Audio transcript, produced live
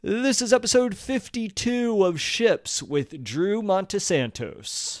This is episode 52 of Ships with Drew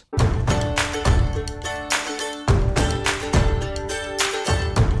Montesantos.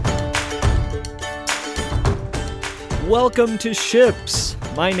 Welcome to Ships.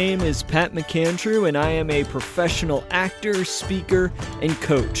 My name is Pat McAndrew, and I am a professional actor, speaker, and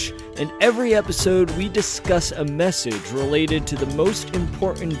coach. In every episode, we discuss a message related to the most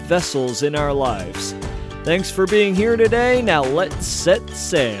important vessels in our lives. Thanks for being here today. Now let's set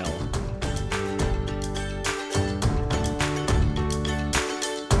sail.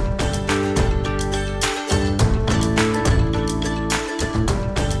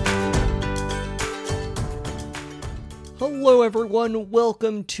 Hello everyone,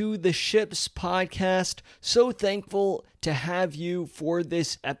 welcome to the Ships podcast. So thankful to have you for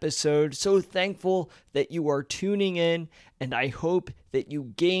this episode. So thankful that you are tuning in, and I hope that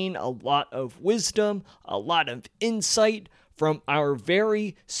you gain a lot of wisdom, a lot of insight from our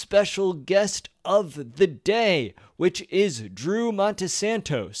very special guest of the day, which is Drew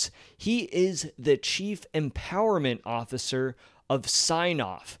Montesantos. He is the Chief Empowerment Officer of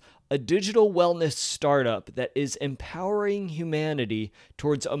Sign-Off, a digital wellness startup that is empowering humanity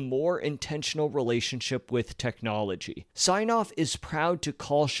towards a more intentional relationship with technology. Sign-Off is proud to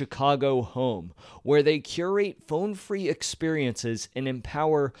call Chicago home, where they curate phone-free experiences and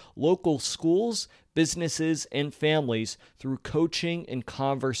empower local schools, businesses, and families through coaching and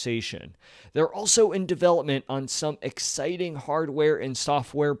conversation. They're also in development on some exciting hardware and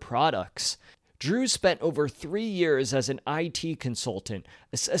software products. Drew spent over 3 years as an IT consultant,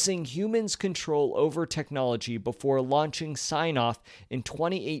 assessing humans' control over technology before launching Sign-Off in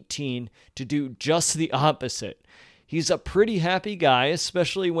 2018 to do just the opposite. He's a pretty happy guy,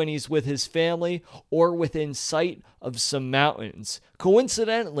 especially when he's with his family or within sight of some mountains.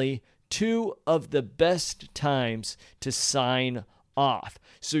 Coincidentally, two of the best times to sign off.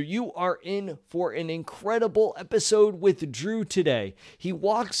 So you are in for an incredible episode with Drew today. He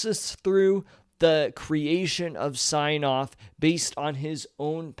walks us through the creation of Sign-Off based on his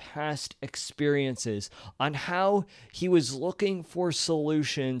own past experiences, on how he was looking for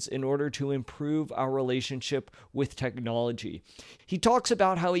solutions in order to improve our relationship with technology. He talks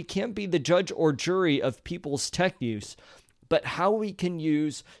about how he can't be the judge or jury of people's tech use, but how we can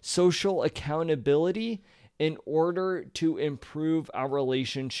use social accountability in order to improve our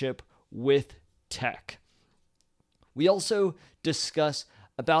relationship with tech. We also discuss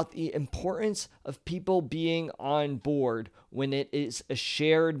about the importance of people being on board when it is a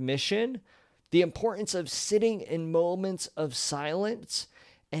shared mission, the importance of sitting in moments of silence,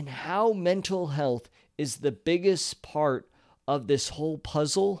 and how mental health is the biggest part of this whole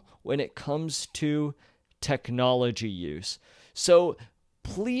puzzle when it comes to technology use. So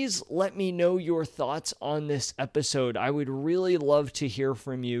please let me know your thoughts on this episode. I would really love to hear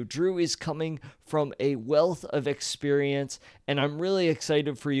from you. Drew is coming from a wealth of experience, and I'm really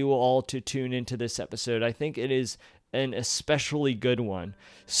excited for you all to tune into this episode. I think it is an especially good one.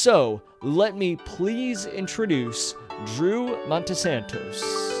 So let me please introduce Drew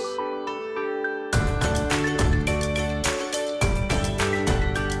Montesantos.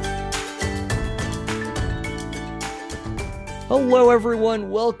 Hello, everyone.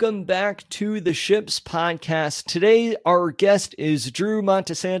 Welcome back to the Ships podcast. Today, our guest is Drew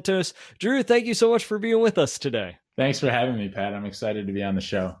Montesantos. Drew, thank you so much for being with us today. Thanks for having me, Pat. I'm excited to be on the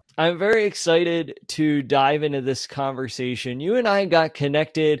show. I'm very excited to dive into this conversation. You and I got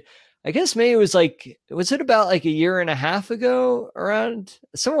connected, I guess maybe was it about like a year and a half ago,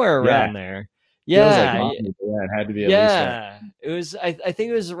 somewhere around there? Yeah. It had to be at least that. It was, I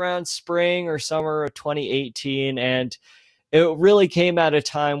think it was around spring or summer of 2018. And it really came at a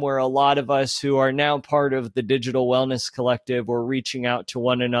time where a lot of us who are now part of the Digital Wellness Collective were reaching out to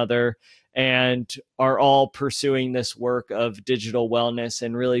one another and are all pursuing this work of digital wellness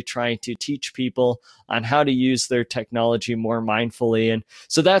and really trying to teach people on how to use their technology more mindfully. And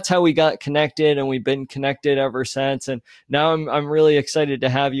so that's how we got connected, and we've been connected ever since. And now I'm really excited to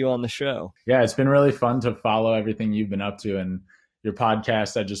have you on the show. Yeah, it's been really fun to follow everything you've been up to, and your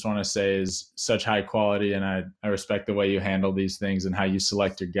podcast, I just want to say, is such high quality, and I respect the way you handle these things and how you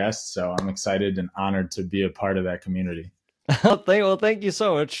select your guests. So I'm excited and honored to be a part of that community. Well, thank you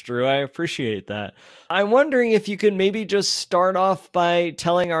so much, Drew. I appreciate that. I'm wondering if you could maybe just start off by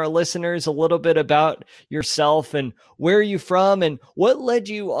telling our listeners a little bit about yourself and where you're from and what led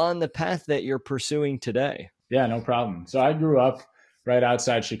you on the path that you're pursuing today. Yeah, no problem. So I grew up right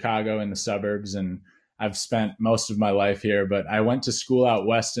outside Chicago in the suburbs, and I've spent most of my life here, but I went to school out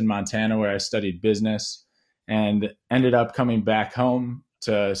west in Montana where I studied business and ended up coming back home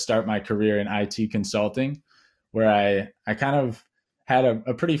to start my career in IT consulting, where I kind of had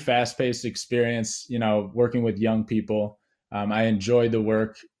a pretty fast paced experience, working with young people. I enjoyed the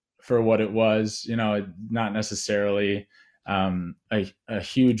work for what it was, not necessarily a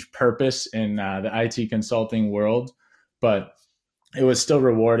huge purpose in the IT consulting world, but it was still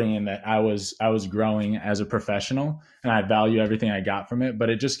rewarding in that I was growing as a professional, and I value everything I got from it. But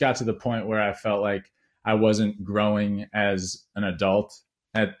it just got to the point where I felt like I wasn't growing as an adult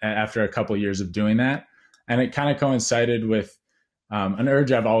after a couple of years of doing that. And it kind of coincided with an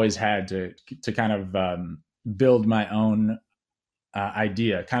urge I've always had to kind of build my own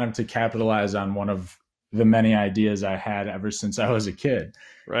idea, kind of to capitalize on one of the many ideas I had ever since I was a kid.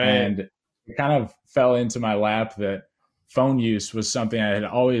 Right. And it kind of fell into my lap that phone use was something I had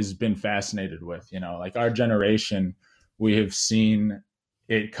always been fascinated with. Like our generation, we have seen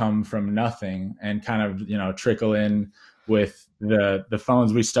it come from nothing and kind of, trickle in with the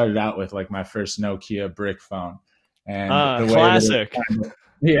phones we started out with, like my first Nokia brick phone. And the way classic.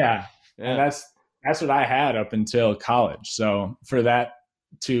 Yeah. And that's what I had up until college. So for that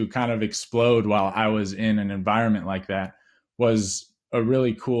to kind of explode while I was in an environment like that was a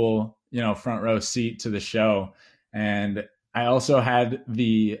really cool, front row seat to the show. And I also had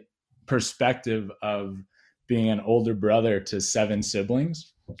the perspective of being an older brother to 7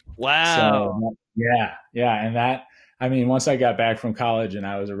 siblings. Wow. So, yeah. And that, once I got back from college and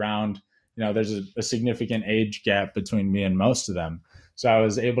I was around, there's a significant age gap between me and most of them. So I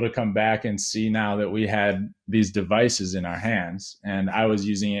was able to come back and see now that we had these devices in our hands, and I was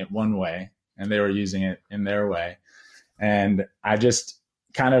using it one way and they were using it in their way. And I just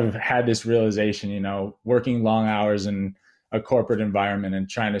kind of had this realization, working long hours in a corporate environment and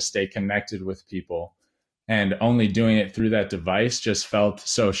trying to stay connected with people and only doing it through that device just felt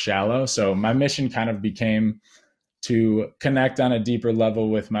so shallow. So my mission kind of became to connect on a deeper level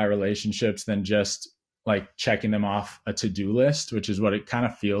with my relationships than just like checking them off a to-do list, which is what it kind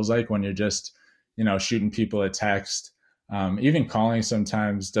of feels like when you're just, shooting people a text. Even calling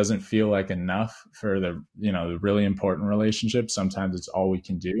sometimes doesn't feel like enough for the really important relationships. Sometimes it's all we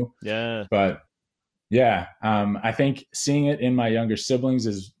can do. Yeah. But yeah, I think seeing it in my younger siblings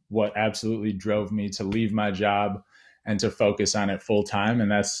is what absolutely drove me to leave my job and to focus on it full time. And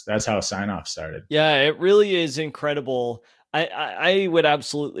that's how Sign Off started. Yeah, it really is incredible. I would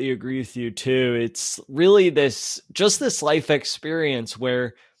absolutely agree with you too. It's really this life experience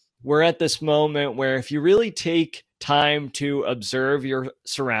where we're at this moment where if you really take time to observe your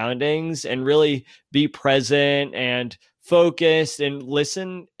surroundings and really be present and focused and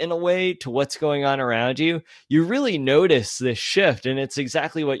listen in a way to what's going on around you, you really notice this shift. And it's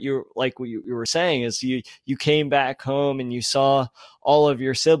exactly what you were saying is you came back home and you saw all of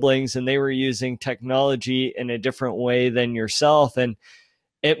your siblings and they were using technology in a different way than yourself. And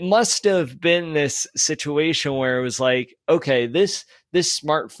it must have been this situation where it was like, okay, this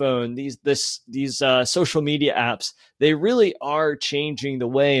smartphone, these social media apps, they really are changing the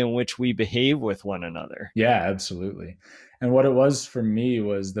way in which we behave with one another. Yeah, absolutely. And what it was for me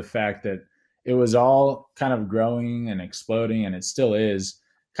was the fact that it was all kind of growing and exploding, and it still is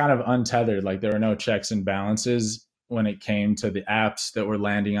kind of untethered. Like there were no checks and balances when it came to the apps that were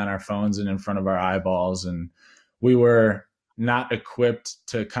landing on our phones and in front of our eyeballs. And we were not equipped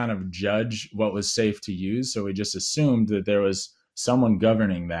to kind of judge what was safe to use. So we just assumed that there was someone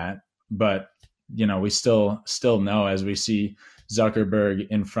governing that. But, we still know, as we see Zuckerberg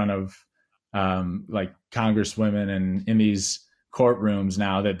in front of like congresswomen and in these courtrooms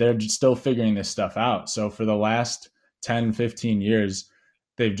now, that they're still figuring this stuff out. So for the last 10, 15 years,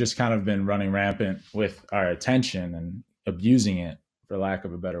 they've just kind of been running rampant with our attention and abusing it, for lack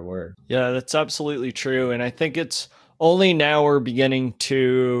of a better word. Yeah, that's absolutely true. And I think it's only now we're beginning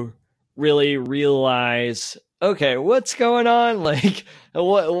to really realize, okay, what's going on? Like,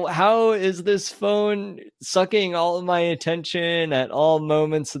 how is this phone sucking all of my attention at all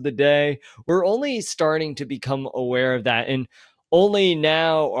moments of the day? We're only starting to become aware of that. And only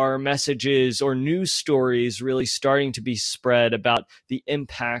now are messages or news stories really starting to be spread about the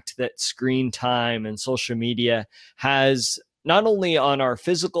impact that screen time and social media has not only on our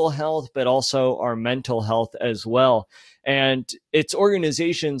physical health, but also our mental health as well. And it's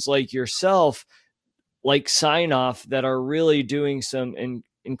organizations like yourself, like Sign Off, that are really doing some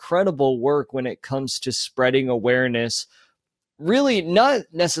incredible work when it comes to spreading awareness. Really, not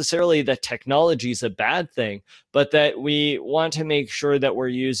necessarily that technology is a bad thing, but that we want to make sure that we're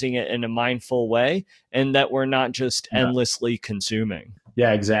using it in a mindful way and that we're not just endlessly consuming.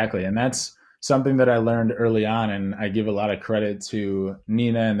 Yeah, exactly. And that's something that I learned early on. And I give a lot of credit to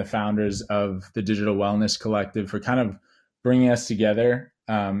Nina and the founders of the Digital Wellness Collective for kind of bringing us together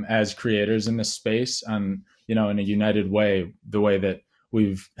as creators in this space on, in a united way, the way that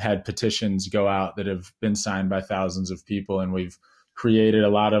we've had petitions go out that have been signed by thousands of people, and we've created a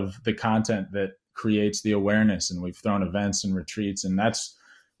lot of the content that creates the awareness, and we've thrown events and retreats, and that's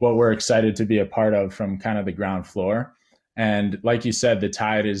what we're excited to be a part of from kind of the ground floor. And like you said, the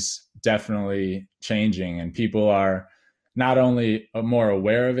tide is definitely changing, and people are not only more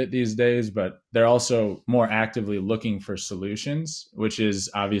aware of it these days, but they're also more actively looking for solutions, which is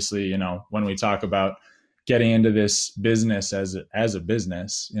obviously, when we talk about getting into this business as a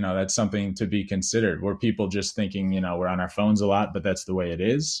business, that's something to be considered. We're people just thinking, we're on our phones a lot, but that's the way it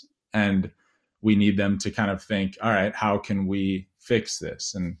is. And we need them to kind of think, all right, how can we fix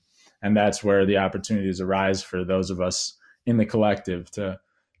this? And that's where the opportunities arise for those of us in the collective to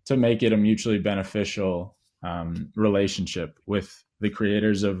make it a mutually beneficial relationship with the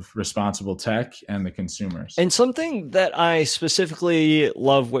creators of responsible tech and the consumers. And something that I specifically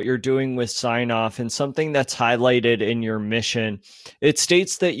love what you're doing with Sign Off, and something that's highlighted in your mission, it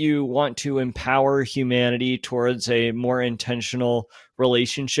states that you want to empower humanity towards a more intentional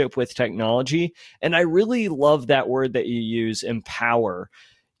relationship with technology. And I really love that word that you use, empower.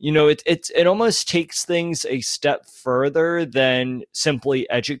 It almost takes things a step further than simply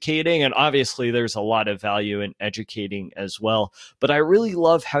educating. And obviously there's a lot of value in educating as well. But I really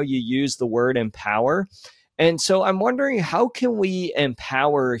love how you use the word empower. And so I'm wondering, how can we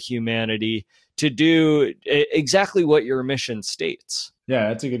empower humanity to do exactly what your mission states? Yeah,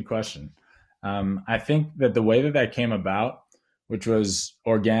 that's a good question. I think that the way that came about, which was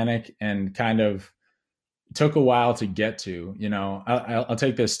organic and kind of took a while to get to, I'll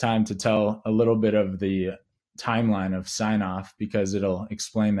take this time to tell a little bit of the timeline of Sign Off, because it'll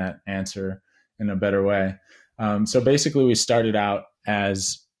explain that answer in a better way. So basically we started out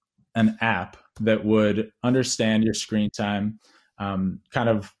as an app that would understand your screen time, kind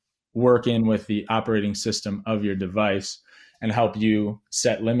of work in with the operating system of your device and help you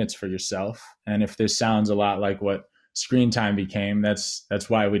set limits for yourself. And if this sounds a lot like what screen time became, that's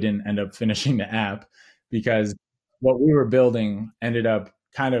why we didn't end up finishing the app, because what we were building ended up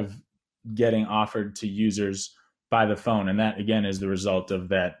kind of getting offered to users by the phone. And that, again, is the result of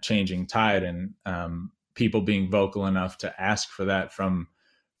that changing tide and people being vocal enough to ask for that from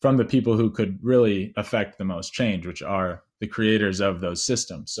the people who could really affect the most change, which are the creators of those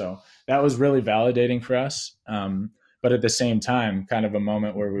systems. So that was really validating for us. But at the same time, kind of a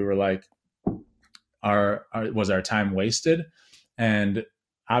moment where we were like, was our time wasted? And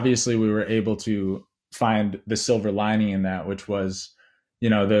obviously we were able to find the silver lining in that, which was,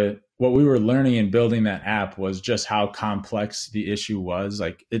 what we were learning in building that app was just how complex the issue was.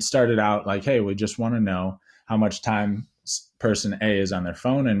 Like, it started out like, hey, we just want to know how much time person A is on their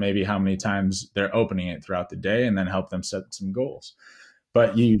phone and maybe how many times they're opening it throughout the day, and then help them set some goals.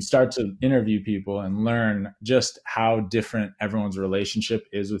 But you start to interview people and learn just how different everyone's relationship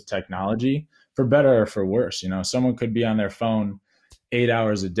is with technology, for better or for worse. Someone could be on their phone 8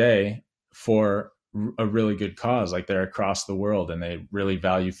 hours a day for a really good cause, like they're across the world and they really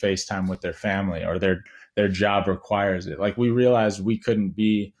value FaceTime with their family, or their job requires it. Like, we realized we couldn't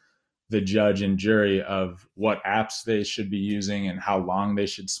be the judge and jury of what apps they should be using and how long they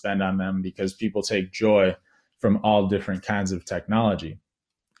should spend on them, because people take joy from all different kinds of technology.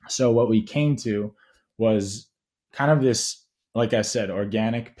 So what we came to was kind of this, like I said,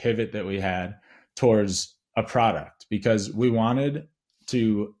 organic pivot that we had towards a product, because we wanted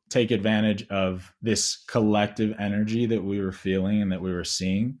to take advantage of this collective energy that we were feeling and that we were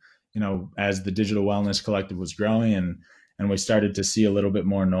seeing, as the Digital Wellness Collective was growing and we started to see a little bit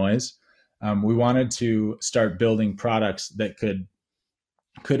more noise. We wanted to start building products that could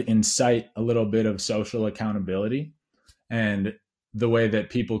incite a little bit of social accountability, and the way that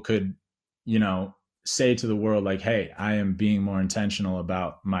people could, say to the world, like, hey, I am being more intentional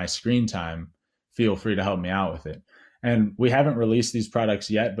about my screen time. Feel free to help me out with it. And we haven't released these products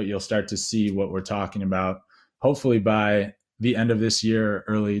yet, but you'll start to see what we're talking about, hopefully by the end of this year,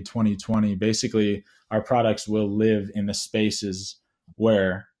 early 2020. Basically, our products will live in the spaces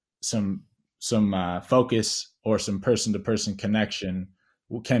where some focus or some person-to-person connection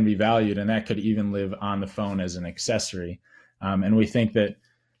can be valued, and that could even live on the phone as an accessory. And we think that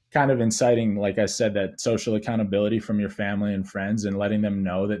kind of inciting, like I said, that social accountability from your family and friends and letting them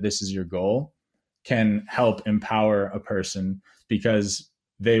know that this is your goal can help empower a person, because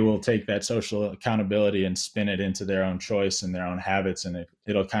they will take that social accountability and spin it into their own choice and their own habits, and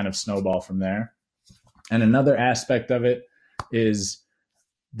it'll kind of snowball from there. And another aspect of it is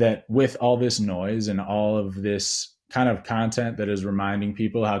that with all this noise and all of this kind of content that is reminding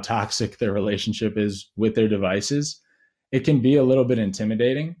people how toxic their relationship is with their devices, it can be a little bit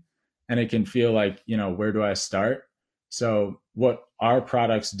intimidating, and it can feel like, where do I start? So what our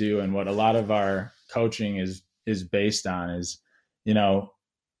products do and what a lot of our coaching is based on is, you know,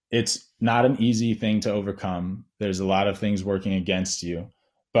 it's not an easy thing to overcome. There's a lot of things working against you,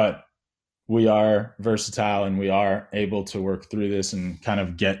 but we are versatile and we are able to work through this and kind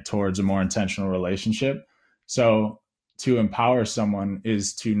of get towards a more intentional relationship. So to empower someone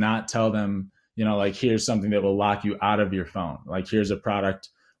is to not tell them, you know, like, here's something that will lock you out of your phone. Like, here's a product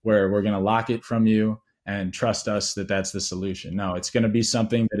where we're going to lock it from you and trust us that that's the solution. No, it's going to be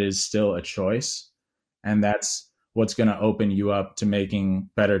something that is still a choice. And that's what's going to open you up to making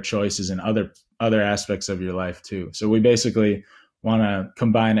better choices in other aspects of your life too. So we basically want to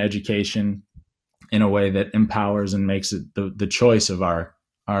combine education in a way that empowers and makes it the choice of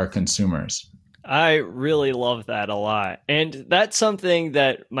our consumers. I really love that a lot. And that's something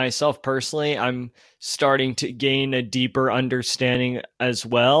that myself personally, I'm starting to gain a deeper understanding as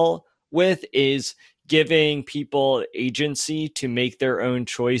well with, is giving people agency to make their own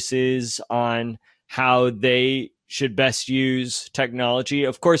choices on how they should best use technology.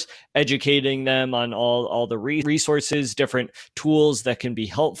 Of course, educating them on all the resources, different tools that can be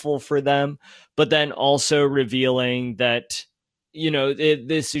helpful for them, but then also revealing that, you know,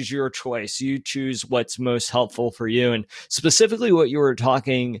 this is your choice. You choose what's most helpful for you. And specifically what you were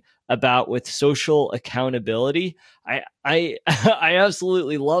talking about with social accountability, I I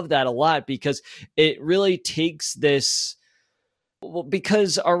absolutely love that a lot, because it really takes this, well,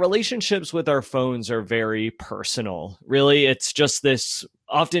 because our relationships with our phones are very personal. Really, it's just this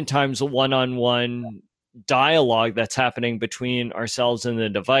oftentimes one-on-one dialogue that's happening between ourselves and the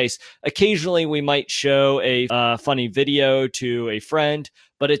device. Occasionally, we might show a funny video to a friend,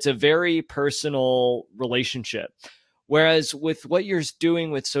 but it's a very personal relationship. Whereas with what you're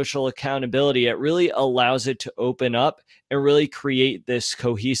doing with social accountability, it really allows it to open up and really create this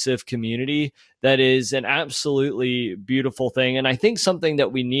cohesive community that is an absolutely beautiful thing. And I think something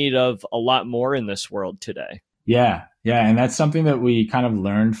that we need of a lot more in this world today. Yeah. Yeah. And that's something that we kind of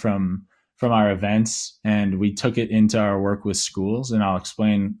learned from our events, and we took it into our work with schools. And I'll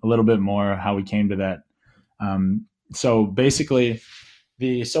explain a little bit more how we came to that. So basically,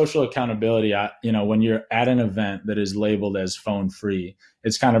 the social accountability, you know, when you're at an event that is labeled as phone free,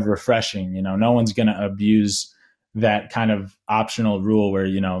 it's kind of refreshing. You know, no one's going to abuse that kind of optional rule where,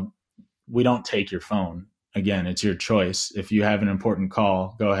 you know, we don't take your phone. Again, it's your choice. If you have an important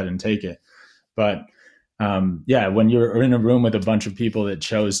call, go ahead and take it. But yeah, when you're in a room with a bunch of people that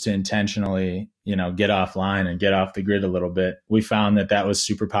chose to intentionally, you know, get offline and get off the grid a little bit, we found that that was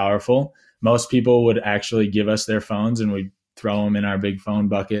super powerful. Most people would actually give us their phones and we'd throw them in our big phone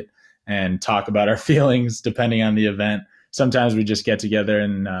bucket and talk about our feelings depending on the event. Sometimes we just get together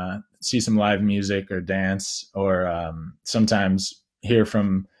and see some live music or dance, or sometimes hear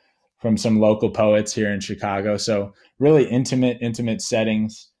from some local poets here in Chicago. So really intimate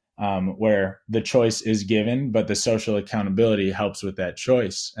settings where the choice is given, but the social accountability helps with that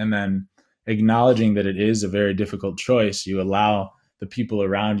choice. And then acknowledging that it is a very difficult choice, you allow the people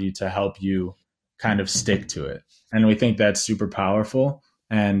around you to help you kind of stick to it. And we think that's super powerful.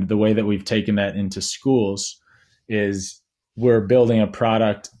 And the way that we've taken that into schools is we're building a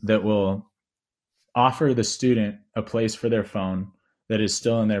product that will offer the student a place for their phone that is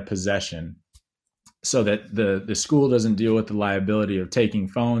still in their possession, so that the school doesn't deal with the liability of taking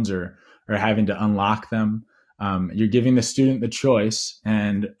phones or having to unlock them. You're giving the student the choice.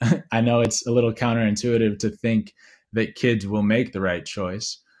 And I know it's a little counterintuitive to think that kids will make the right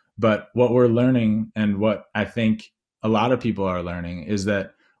choice. But what we're learning, and what I think a lot of people are learning, is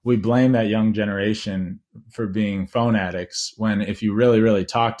that we blame that young generation for being phone addicts, when if you really, really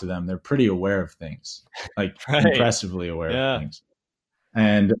talk to them, they're pretty aware of things, like right. Impressively aware of things.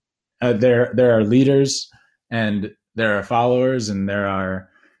 And there are leaders and there are followers, and there are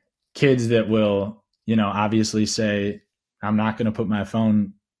kids that will, you know, obviously say, I'm not going to put my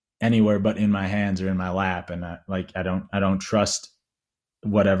phone anywhere but in my hands or in my lap. And I don't trust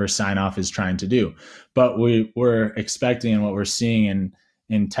whatever sign off is trying to do. But we're expecting, and what we're seeing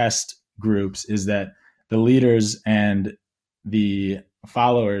in test groups, is that the leaders and the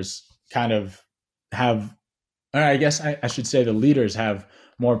followers kind of have, or I guess I should say the leaders have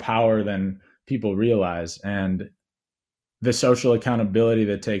more power than people realize. And the social accountability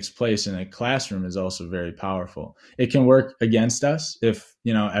that takes place in a classroom is also very powerful. It can work against us if,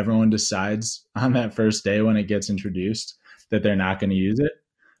 you know, everyone decides on that first day when it gets introduced that they're not going to use it.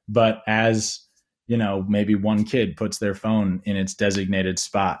 But as, you know, maybe one kid puts their phone in its designated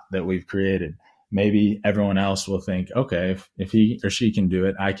spot that we've created, maybe everyone else will think, okay, if he or she can do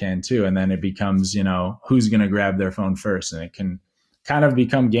it, I can too. And then it becomes, you know, who's going to grab their phone first? And it can kind of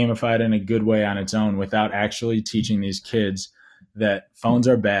become gamified in a good way on its own without actually teaching these kids that phones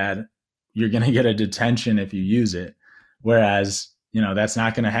are bad. You're going to get a detention if you use it. Whereas, that's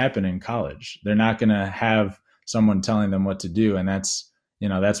not going to happen in college. They're not going to have someone telling them what to do. And that's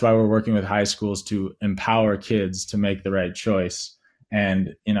why we're working with high schools to empower kids to make the right choice.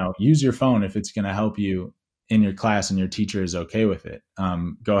 And, use your phone if it's going to help you in your class and your teacher is okay with it.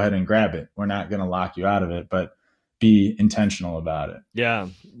 Go ahead and grab it. We're not going to lock you out of it, but be intentional about it. Yeah.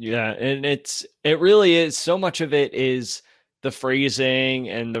 Yeah. And it really is, so much of it is the phrasing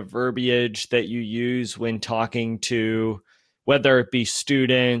and the verbiage that you use when talking to, whether it be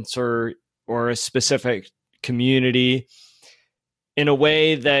students or a specific community, in a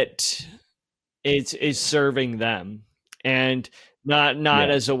way that is serving them, and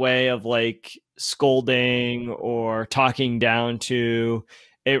not as a way of like scolding or talking down to.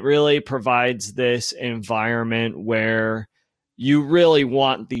 It really provides this environment where you really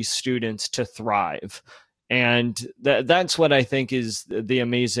want these students to thrive. And that's what I think is the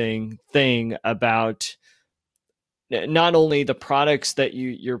amazing thing about not only the products that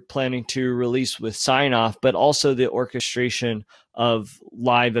you're planning to release with Sign Off, but also the orchestration of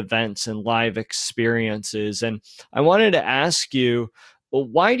live events and live experiences. And I wanted to ask you, well,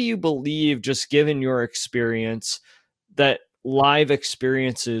 why do you believe, just given your experience, that live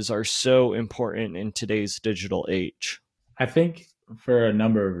experiences are so important in today's digital age? I think for a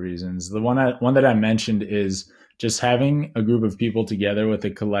number of reasons. The one that I mentioned is just having a group of people together with a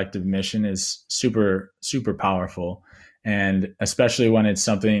collective mission is super, super powerful. And especially when it's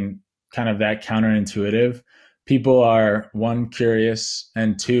something kind of that counterintuitive, people are, one, curious,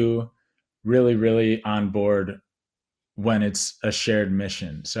 and two, really, really on board when it's a shared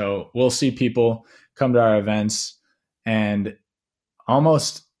mission. So we'll see people come to our events and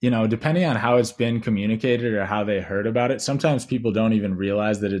almost, depending on how it's been communicated or how they heard about it, sometimes people don't even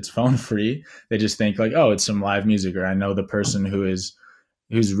realize that it's phone free. They just think like, oh, it's some live music, or I know the person who's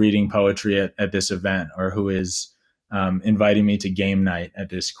reading poetry at this event, or who is inviting me to game night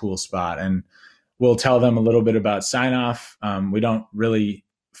at this cool spot. And we'll tell them a little bit about Sign Off. We don't really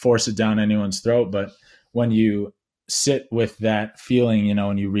force it down anyone's throat, but when you sit with that feeling,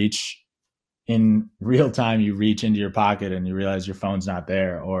 when you reach in real time, you reach into your pocket and you realize your phone's not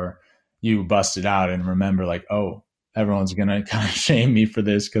there, or you bust it out and remember like, oh, everyone's going to kind of shame me for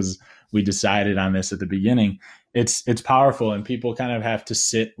this because we decided on this at the beginning. It's powerful, and people kind of have to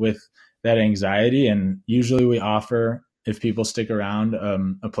sit with that anxiety. And usually we offer, if people stick around,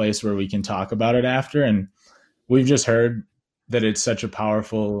 a place where we can talk about it after. And we've just heard that it's such a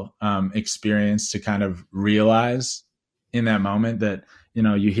powerful experience to kind of realize in that moment that,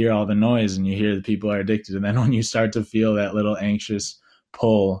 you hear all the noise and you hear that people are addicted. And then when you start to feel that little anxious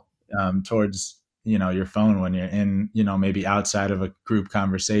pull towards, your phone when you're in, maybe outside of a group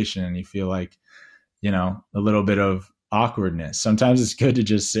conversation, and you feel like, a little bit of awkwardness. Sometimes it's good to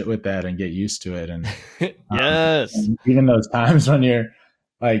just sit with that and get used to it. And yes, and even those times when you're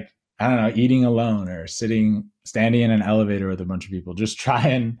like, I don't know, eating alone or standing in an elevator with a bunch of people, just try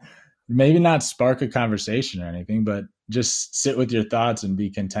and maybe not spark a conversation or anything, but just sit with your thoughts and be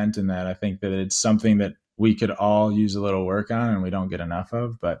content in that. I think that it's something that we could all use a little work on and we don't get enough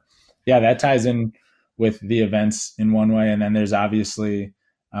of. But yeah, that ties in with the events in one way. And then there's obviously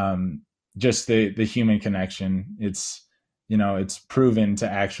just the human connection. It's, it's proven to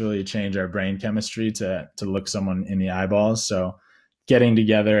actually change our brain chemistry to look someone in the eyeballs. So getting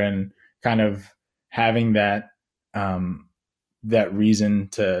together and kind of having that reason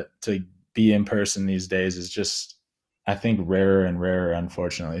to be in person these days is just, I think, rarer and rarer,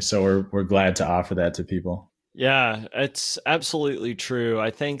 unfortunately. So we're glad to offer that to people. Yeah, it's absolutely true.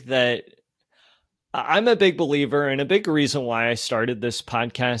 I think that I'm a big believer, and a big reason why I started this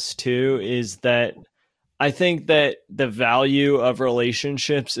podcast too is that I think that the value of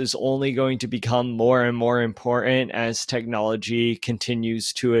relationships is only going to become more and more important as technology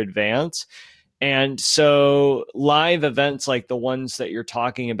continues to advance. And so live events like the ones that you're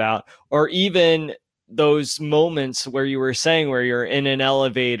talking about, or even those moments where you were saying where you're in an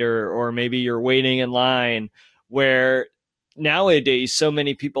elevator or maybe you're waiting in line, where nowadays so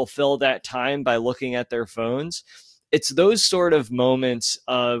many people fill that time by looking at their phones. It's those sort of moments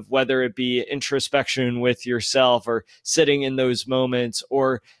of, whether it be introspection with yourself or sitting in those moments,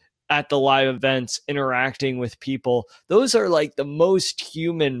 or at the live events interacting with people, those are like the most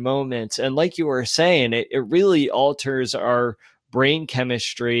human moments. And like you were saying, it really alters our brain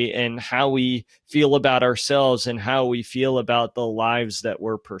chemistry and how we feel about ourselves and how we feel about the lives that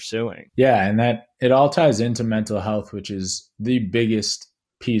we're pursuing. Yeah, and that it all ties into mental health, which is the biggest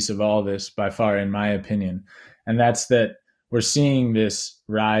piece of all this by far, in my opinion. And that's that we're seeing this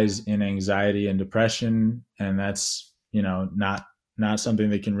rise in anxiety and depression, and that's, not something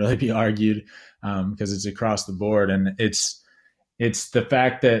that can really be argued, because it's across the board. And it's the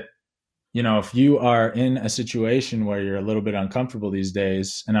fact that, if you are in a situation where you're a little bit uncomfortable these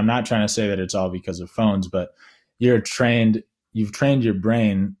days, and I'm not trying to say that it's all because of phones, but you've trained your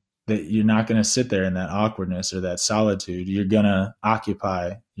brain that you're not going to sit there in that awkwardness or that solitude. You're going to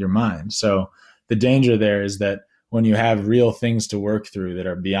occupy your mind. So the danger there is that when you have real things to work through that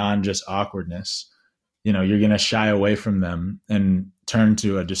are beyond just awkwardness, you're going to shy away from them and turn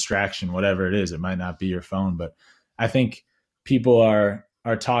to a distraction, whatever it is. It might not be your phone, but I think people are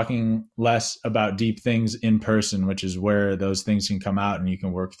talking less about deep things in person, which is where those things can come out and you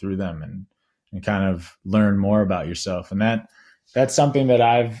can work through them and kind of learn more about yourself. And that's something that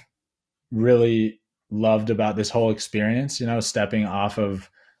I've really loved about this whole experience, stepping off of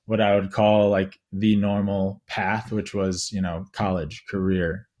what I would call like the normal path, which was, college,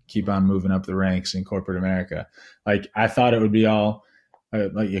 career, keep on moving up the ranks in corporate America. Like, I thought it would be all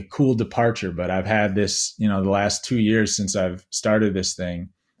like a cool departure, but I've had this, the last 2 years since I've started this thing,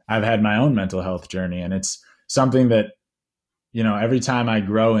 I've had my own mental health journey. And it's something that, every time I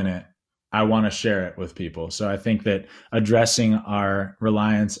grow in it, I want to share it with people. So I think that addressing our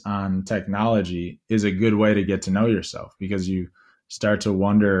reliance on technology is a good way to get to know yourself, because you start to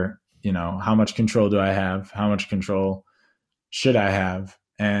wonder, how much control do I have? How much control should I have?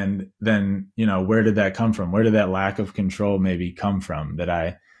 And then, where did that come from? Where did that lack of control maybe come from, that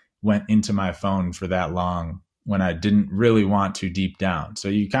I went into my phone for that long when I didn't really want to deep down? So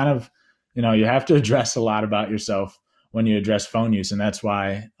you kind of, you have to address a lot about yourself when you address phone use. And that's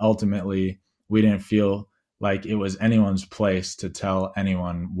why ultimately we didn't feel like it was anyone's place to tell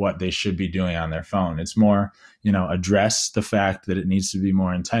anyone what they should be doing on their phone. It's more, address the fact that it needs to be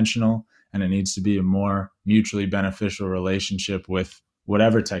more intentional, and it needs to be a more mutually beneficial relationship with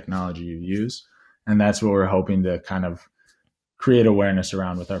whatever technology you use. And that's what we're hoping to kind of create awareness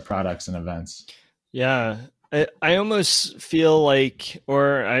around with our products and events. Yeah. I almost feel like,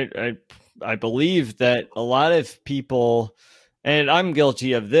 or I believe that a lot of people, and I'm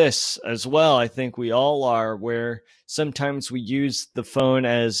guilty of this as well, I think we all are, where sometimes we use the phone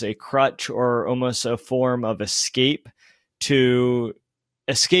as a crutch or almost a form of escape, to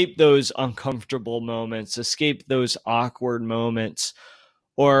escape those uncomfortable moments, escape those awkward moments,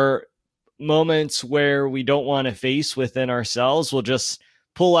 or moments where we don't want to face within ourselves. We'll just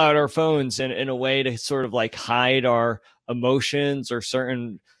pull out our phones in a way to sort of like hide our emotions or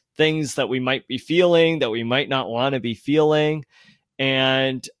certain things that we might be feeling that we might not want to be feeling.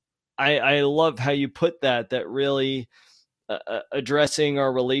 And I love how you put that really addressing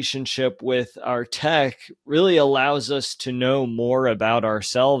our relationship with our tech really allows us to know more about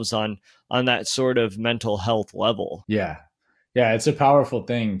ourselves on that sort of mental health level. Yeah. Yeah. It's a powerful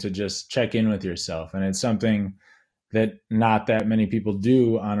thing to just check in with yourself. And it's something that not that many people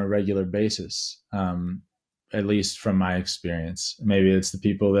do on a regular basis. At least from my experience. Maybe it's the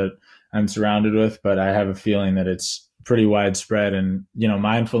people that I'm surrounded with, but I have a feeling that it's pretty widespread. And,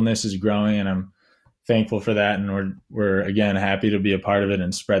 mindfulness is growing, and I'm thankful for that. And we're again, happy to be a part of it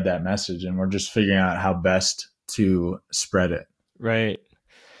and spread that message. And we're just figuring out how best to spread it. Right.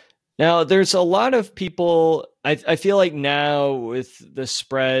 Now, there's a lot of people, I feel like now with the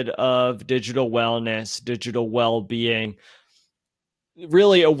spread of digital wellness, digital well-being,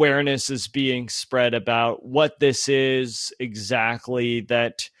 really awareness is being spread about what this is exactly,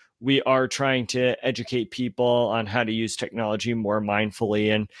 that we are trying to educate people on how to use technology more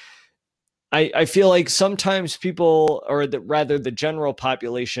mindfully. And I feel like sometimes people, or rather the general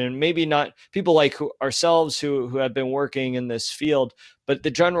population, maybe not people like ourselves who have been working in this field, but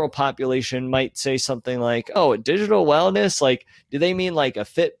the general population might say something like, "Oh, digital wellness, like, do they mean like a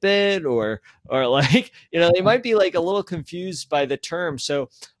Fitbit or like, they might be like a little confused by the term." So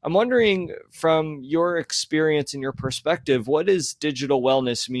I'm wondering, from your experience and your perspective, what does digital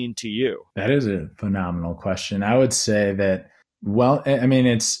wellness mean to you? That is a phenomenal question. I would say that, well, I mean,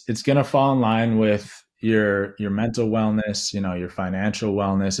 it's going to fall in line with your mental wellness, your financial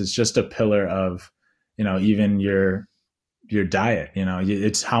wellness. It's just a pillar of, even your diet.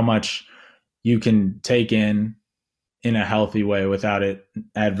 It's how much you can take in a healthy way without it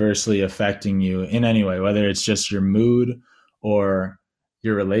adversely affecting you in any way, whether it's just your mood or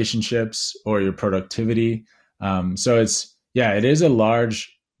your relationships or your productivity. So it is a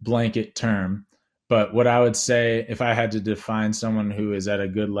large blanket term. But what I would say, if I had to define someone who is at a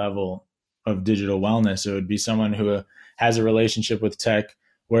good level of digital wellness, it would be someone who has a relationship with tech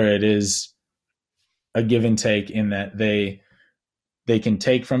where it is a give and take, in that they can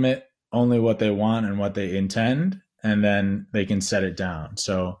take from it only what they want and what they intend, and then they can set it down.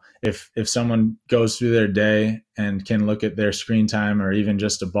 So if someone goes through their day and can look at their screen time or even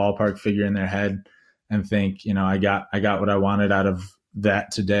just a ballpark figure in their head and think, I got what I wanted out of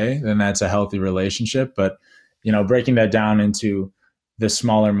that today, then that's a healthy relationship. But, breaking that down into the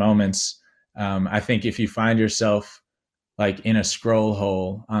smaller moments, I think if you find yourself like in a scroll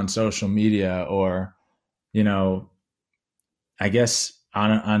hole on social media, or, I guess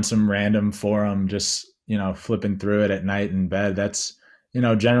on some random forum, just, flipping through it at night in bed, that's,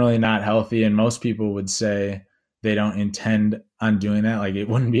 generally not healthy. And most people would say they don't intend on doing that. Like it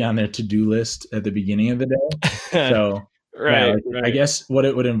wouldn't be on their to-do list at the beginning of the day. So yeah, Right, like, I right. guess what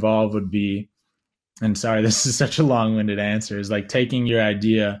it would involve would be, and sorry, this is such a long-winded answer, is like taking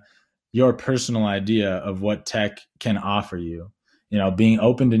your personal idea of what tech can offer you, being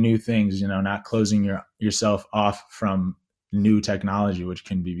open to new things, not closing yourself off from new technology, which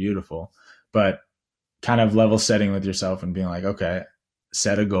can be beautiful, but kind of level setting with yourself and being like, okay,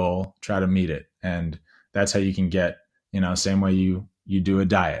 set a goal, try to meet it. And that's how you can get, same way you do a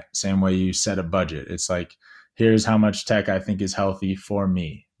diet, same way you set a budget. It's like, here's how much tech I think is healthy for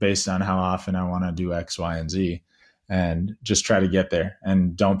me based on how often I want to do X, Y, and Z, and just try to get there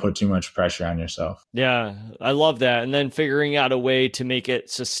and don't put too much pressure on yourself. Yeah, I love that. And then figuring out a way to make it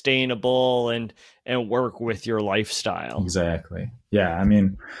sustainable and work with your lifestyle. Exactly. Yeah. I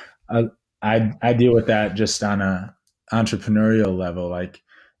mean, I, I deal with that just on a entrepreneurial level. Like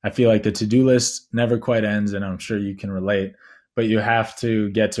I feel like the to-do list never quite ends, and I'm sure you can relate, but you have to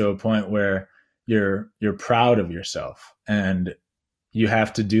get to a point where you're proud of yourself, and you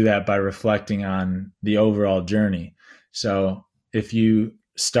have to do that by reflecting on the overall journey. So if you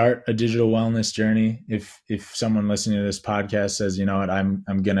start a digital wellness journey, if someone listening to this podcast says, you know what, I'm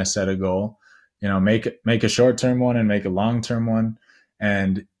gonna set a goal, make a short-term one and make a long-term one,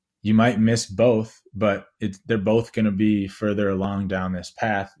 and you might miss both, but they're both going to be further along down this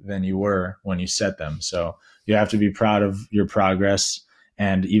path than you were when you set them. So you have to be proud of your progress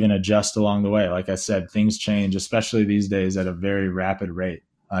and even adjust along the way. Like I said, things change, especially these days, at a very rapid rate.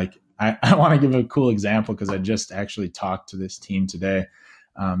 Like I want to give a cool example because I just actually talked to this team today.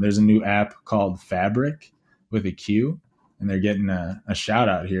 There's a new app called Fabric with a Q, and they're getting a shout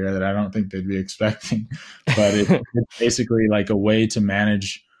out here that I don't think they'd be expecting. But it's basically like a way to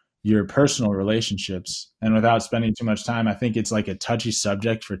manage your personal relationships. And without spending too much time, I think it's like a touchy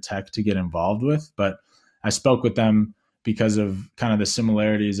subject for tech to get involved with. But I spoke with them because of kind of the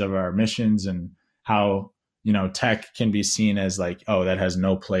similarities of our missions and how, tech can be seen as like, oh, that has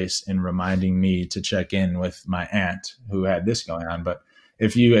no place in reminding me to check in with my aunt who had this going on. But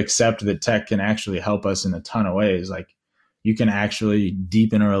if you accept that tech can actually help us in a ton of ways, like you can actually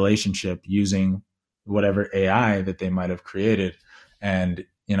deepen a relationship using whatever AI that they might have created. And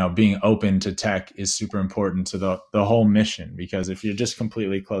being open to tech is super important to the whole mission, because if you're just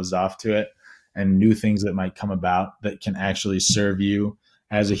completely closed off to it and new things that might come about that can actually serve you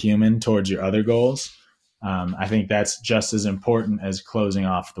as a human towards your other goals, I think that's just as important as closing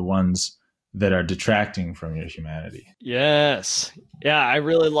off the ones that are detracting from your humanity. Yes. Yeah, I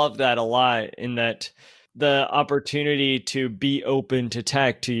really love that a lot, in that the opportunity to be open to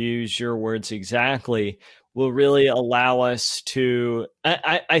tech, to use your words exactly, will really allow us to,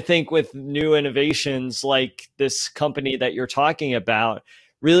 I think with new innovations like this company that you're talking about,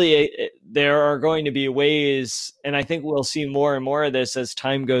 really there are going to be ways, and I think we'll see more and more of this as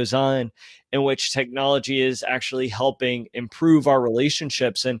time goes on, in which technology is actually helping improve our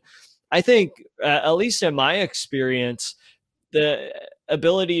relationships. And I think, at least in my experience, the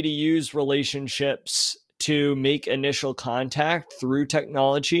ability to use relationships to make initial contact through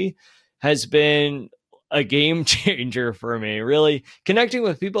technology has been a game changer for me. Really connecting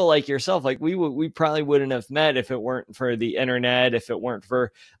with people like yourself, like we probably wouldn't have met if it weren't for the internet, if it weren't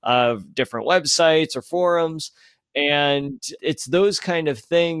for different websites or forums. And it's those kind of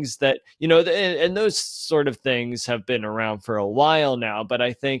things that, and those sort of things have been around for a while now. But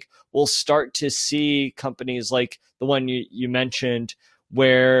I think we'll start to see companies like the one you mentioned,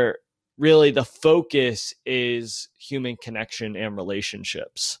 where really the focus is human connection and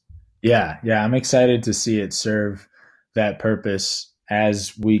relationships. Yeah, I'm excited to see it serve that purpose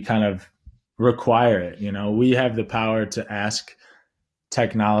as we kind of require it. We have the power to ask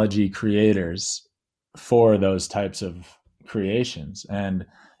technology creators for those types of creations. And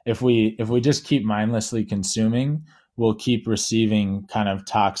if we just keep mindlessly consuming, we'll keep receiving kind of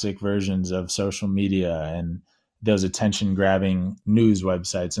toxic versions of social media and those attention grabbing news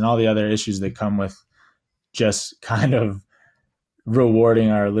websites and all the other issues that come with just kind of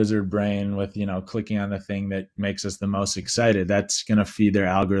rewarding our lizard brain with clicking on the thing that makes us the most excited. That's going to feed their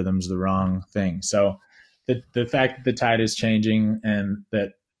algorithms the wrong thing. So the fact that the tide is changing and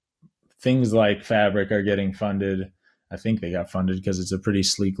that things like Fabric are getting funded. I think they got funded because it's a pretty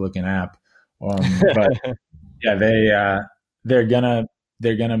sleek looking app. But yeah, they're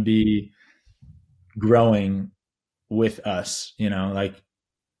gonna be growing with us. Like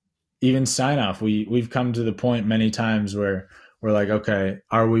even sign off. We've come to the point many times where we're like, okay,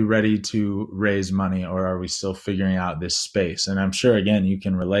 are we ready to raise money, or are we still figuring out this space? And I'm sure again you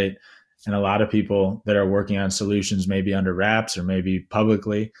can relate. And a lot of people that are working on solutions, maybe under wraps or maybe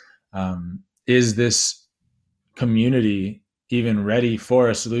publicly, is this community even ready for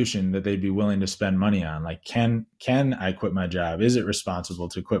a solution that they'd be willing to spend money on? Like, can I quit my job? Is it responsible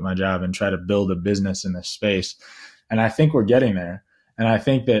to quit my job and try to build a business in this space? And I think we're getting there. And I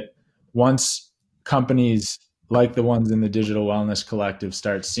think that once companies like the ones in the Digital Wellness Collective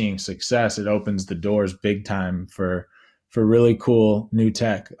start seeing success, it opens the doors big time for really cool new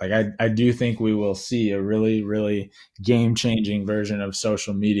tech. Like I do think we will see a really, really game-changing version of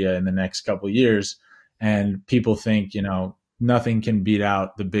social media in the next couple of years. And people think, nothing can beat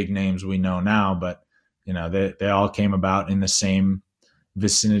out the big names we know now, but they all came about in the same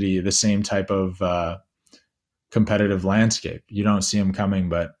vicinity, the same type of competitive landscape. You don't see them coming,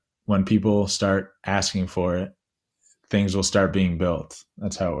 but when people start asking for it, things will start being built.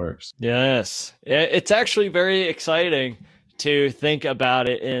 That's how it works. Yes. It's actually very exciting to think about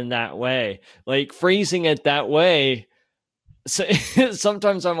it in that way. Like phrasing it that way. So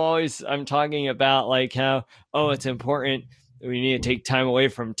sometimes I'm talking about like how, it's important. We need to take time away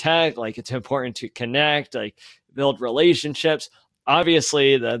from tech. Like it's important to connect, like build relationships.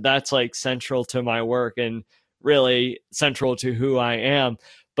 Obviously that's like central to my work and really central to who I am.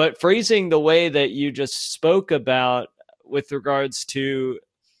 But phrasing the way that you just spoke about with regards to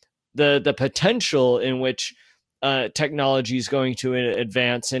the potential in which technology is going to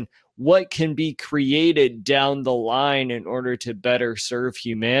advance and what can be created down the line in order to better serve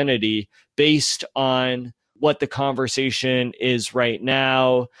humanity based on what the conversation is right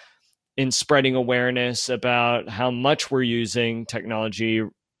now in spreading awareness about how much we're using technology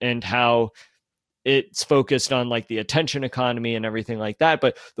and how it's focused on like the attention economy and everything like that.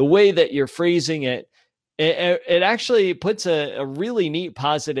 But the way that you're phrasing it actually puts a really neat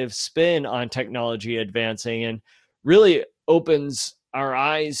positive spin on technology advancing and really opens our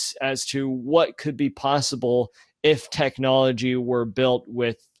eyes as to what could be possible if technology were built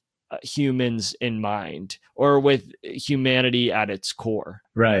with humans in mind or with humanity at its core.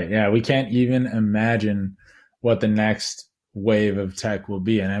 Right. Yeah. We can't even imagine what the next wave of tech will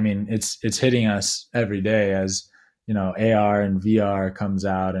be. And I mean, it's hitting us every day as, AR and VR comes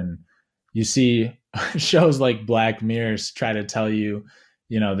out, and you see shows like Black Mirror try to tell you,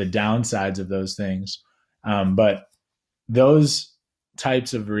 the downsides of those things. But those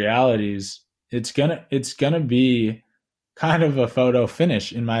types of realities, it's gonna be kind of a photo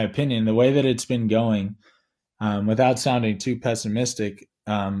finish, in my opinion, the way that it's been going. Without sounding too pessimistic,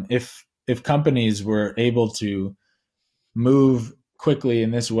 if companies were able to move quickly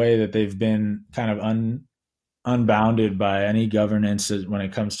in this way that they've been kind of unbounded by any governance when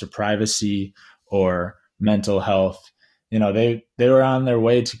it comes to privacy or mental health, they were on their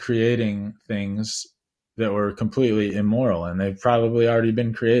way to creating things that were completely immoral, and they've probably already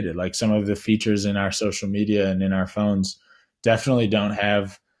been created. Like some of the features in our social media and in our phones definitely don't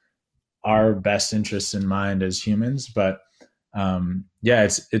have our best interests in mind as humans. But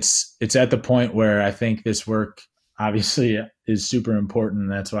it's at the point where I think this work obviously is super important,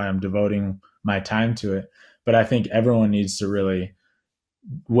 and that's why I'm devoting my time to it. But I think everyone needs to really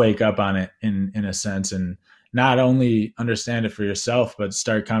wake up on it in a sense, and not only understand it for yourself, but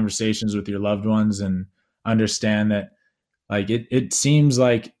start conversations with your loved ones and understand that like it seems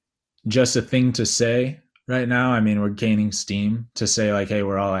like just a thing to say right now. I mean, we're gaining steam to say like, hey,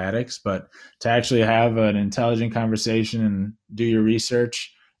 we're all addicts, but to actually have an intelligent conversation and do your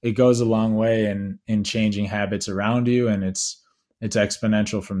research, it goes a long way in changing habits around you, and it's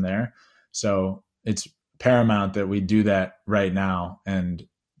exponential from there. So it's paramount that we do that right now and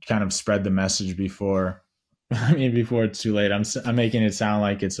kind of spread the message before it's too late. I'm making it sound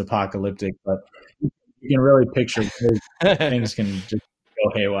like it's apocalyptic, but you can really picture things can just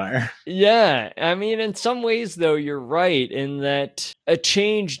go haywire. Yeah. I mean, in some ways, though, you're right in that a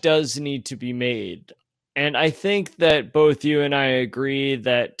change does need to be made. And I think that both you and I agree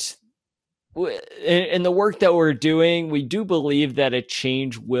that in the work that we're doing, we do believe that a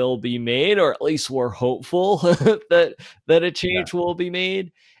change will be made, or at least we're hopeful that a change will be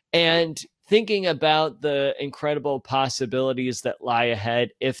made. And thinking about the incredible possibilities that lie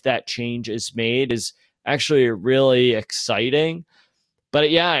ahead if that change is made is actually really exciting. But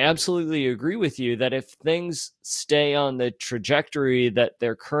yeah, I absolutely agree with you that if things stay on the trajectory that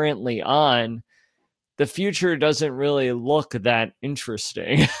they're currently on, the future doesn't really look that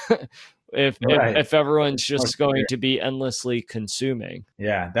interesting. if, if Right. if everyone's It's more just going clear. to be endlessly consuming.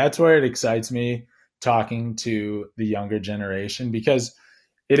 Yeah, that's where it excites me talking to the younger generation, because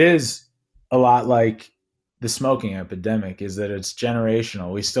it is a lot like the smoking epidemic, is that it's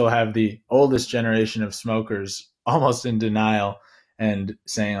generational. We still have the oldest generation of smokers almost in denial and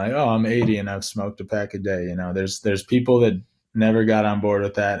saying like, "Oh, I'm 80 and I've smoked a pack a day." There's people that never got on board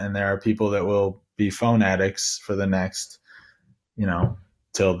with that, and there are people that will be phone addicts for the next, you know,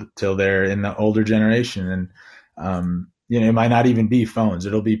 till they're in the older generation. And it might not even be phones.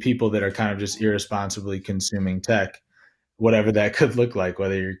 It'll be people that are kind of just irresponsibly consuming tech, whatever that could look like,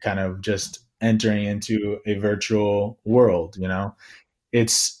 whether you're kind of just entering into a virtual world.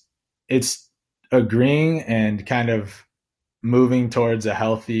 It's agreeing and kind of moving towards a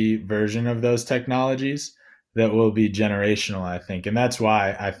healthy version of those technologies that will be generational, I think. And that's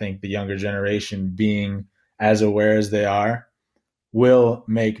why I think the younger generation, being as aware as they are, will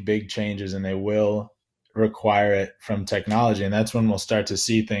make big changes, and they will require it from technology. And that's when we'll start to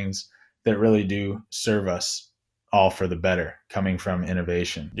see things that really do serve us all for the better coming from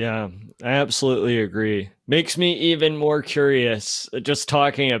innovation. Yeah, I absolutely agree. Makes me even more curious just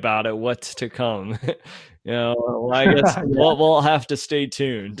talking about it, what's to come. Well, I guess Yeah, we'll have to stay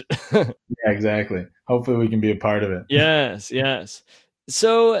tuned. yeah, exactly. Hopefully we can be a part of it. Yes, yes.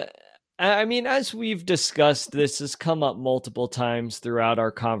 So, I mean, as we've discussed, this has come up multiple times throughout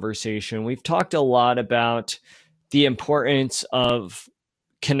our conversation. We've talked a lot about the importance of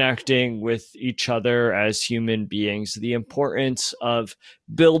connecting with each other as human beings, the importance of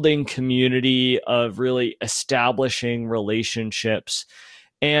building community, of really establishing relationships.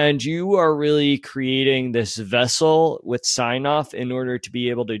 And you are really creating this vessel with sign off in order to be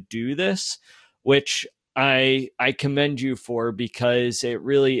able to do this, which I commend you for, because it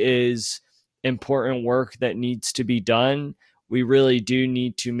really is important work that needs to be done. We really do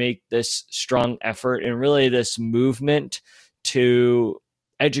need to make this strong effort and really this movement to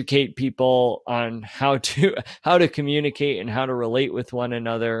educate people on how to communicate and how to relate with one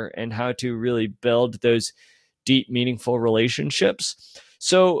another and how to really build those deep meaningful relationships.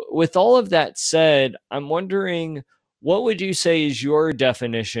 So with all of that said, I'm wondering, what would you say is your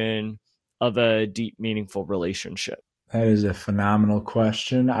definition of a deep meaningful relationship? That is a phenomenal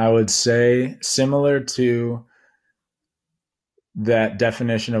question. I would say similar to that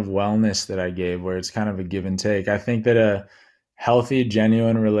definition of wellness that I gave, where it's kind of a give and take. I think that a healthy,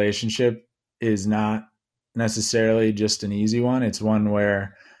 genuine relationship is not necessarily just an easy one. It's one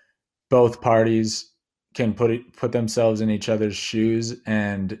where both parties can put themselves in each other's shoes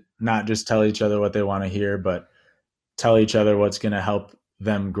and not just tell each other what they want to hear, but tell each other what's going to help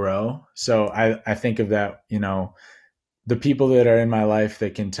them grow. So I think of that, the people that are in my life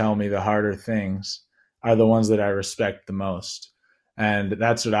that can tell me the harder things are the ones that I respect the most. And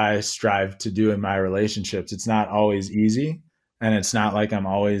that's what I strive to do in my relationships. It's not always easy, and it's not like I'm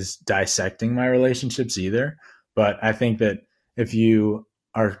always dissecting my relationships either. But I think that if you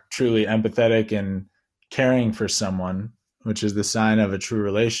are truly empathetic and caring for someone, which is the sign of a true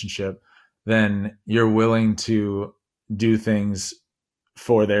relationship, then you're willing to do things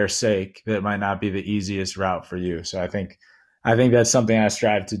for their sake that might not be the easiest route for you. So I think that's something I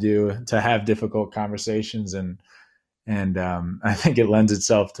strive to do, to have difficult conversations. And I think it lends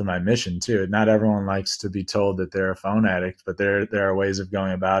itself to my mission too. Not everyone likes to be told that they're a phone addict, but there are ways of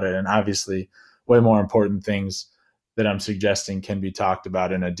going about it. And obviously way more important things that I'm suggesting can be talked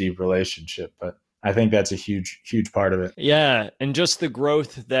about in a deep relationship. But I think that's a huge part of it. Yeah, and just the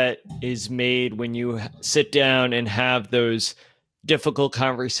growth that is made when you sit down and have those difficult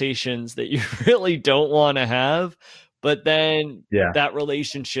conversations that you really don't want to have, but then Yeah. that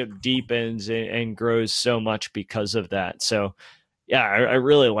relationship deepens and grows so much because of that. So, yeah, I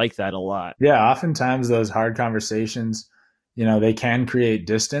really like that a lot. Yeah. Oftentimes those hard conversations, they can create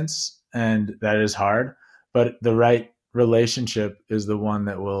distance, and that is hard, but the right relationship is the one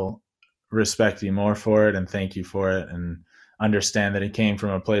that will respect you more for it and thank you for it and understand that it came from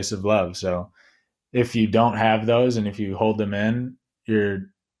a place of love. So if you don't have those and if you hold them in, you're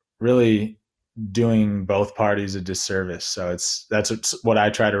really doing both parties a disservice. So that's what I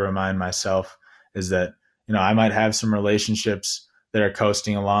try to remind myself, is that, I might have some relationships that are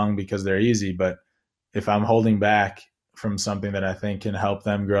coasting along because they're easy, but if I'm holding back from something that I think can help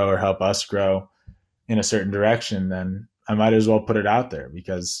them grow or help us grow in a certain direction, then I might as well put it out there,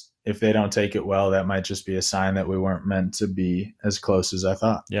 because if they don't take it well, that might just be a sign that we weren't meant to be as close as I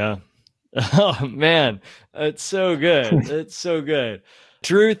thought. Yeah. Oh man, it's so good. It's so good.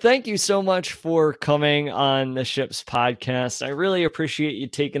 Drew, thank you so much for coming on the Ships podcast. I really appreciate you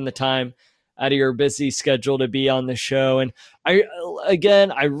taking the time out of your busy schedule to be on the show. And I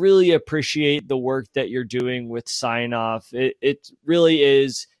really appreciate the work that you're doing with Sign Off. It really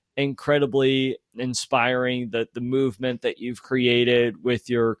is incredibly inspiring, the movement that you've created with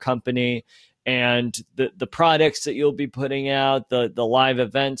your company and the products that you'll be putting out, the live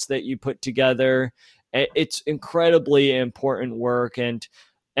events that you put together. It's incredibly important work. And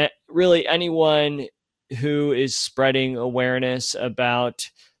really, anyone who is spreading awareness about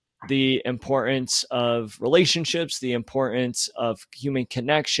the importance of relationships, the importance of human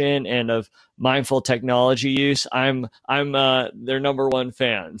connection, and of mindful technology use, I'm their number one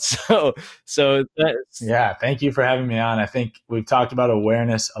fan. So that's Yeah, thank you for having me on. I think we've talked about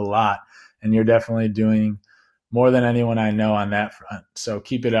awareness a lot, and you're definitely doing more than anyone I know on that front. So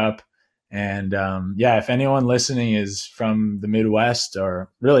keep it up. And yeah, if anyone listening is from the Midwest or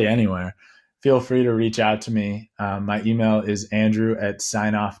really anywhere, feel free to reach out to me. My email is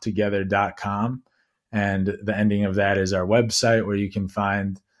andrew@signofftogether.com. And the ending of that is our website, where you can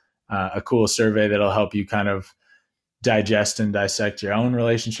find a cool survey that'll help you kind of digest and dissect your own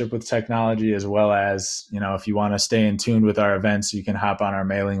relationship with technology, as well as, if you want to stay in tune with our events, you can hop on our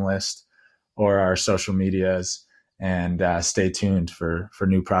mailing list or our social medias and stay tuned for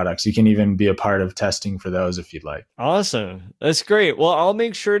new products. You can even be a part of testing for those if you'd like. Awesome. That's great. Well, I'll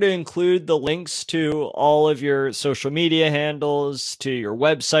make sure to include the links to all of your social media handles, to your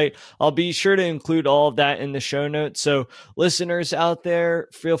website. I'll be sure to include all of that in the show notes. So listeners out there,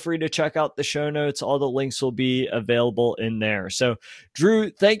 feel free to check out the show notes. All the links will be available in there. So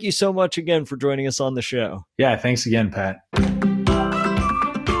Drew, thank you so much again for joining us on the show. Yeah, thanks again, Pat.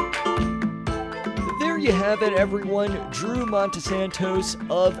 You have it, everyone. Drew Montesantos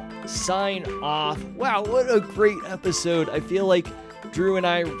of Sign Off. Wow, what a great episode. I feel like Drew and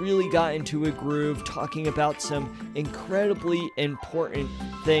I really got into a groove talking about some incredibly important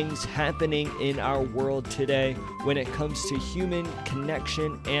things happening in our world today when it comes to human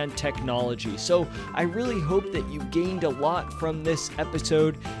connection and technology. So I really hope that you gained a lot from this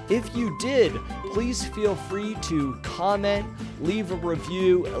episode. If you did, please feel free to comment, leave a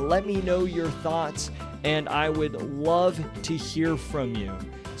review, let me know your thoughts, and I would love to hear from you.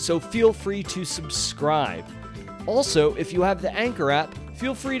 So feel free to subscribe. Also, if you have the Anchor app,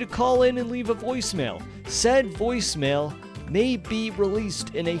 feel free to call in and leave a voicemail. Said voicemail may be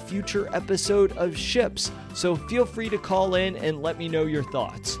released in a future episode of Ships, so feel free to call in and let me know your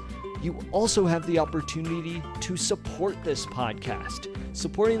thoughts. You also have the opportunity to support this podcast.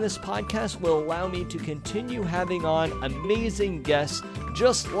 Supporting this podcast will allow me to continue having on amazing guests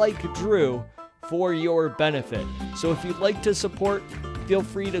just like Drew for your benefit. So if you'd like to support, feel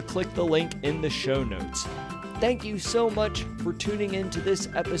free to click the link in the show notes. Thank you so much for tuning in to this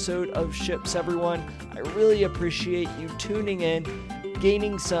episode of Ships, everyone. I really appreciate you tuning in,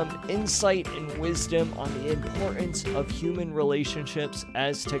 gaining some insight and wisdom on the importance of human relationships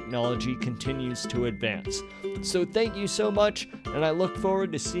as technology continues to advance. So thank you so much, and I look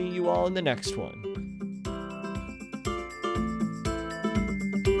forward to seeing you all in the next one.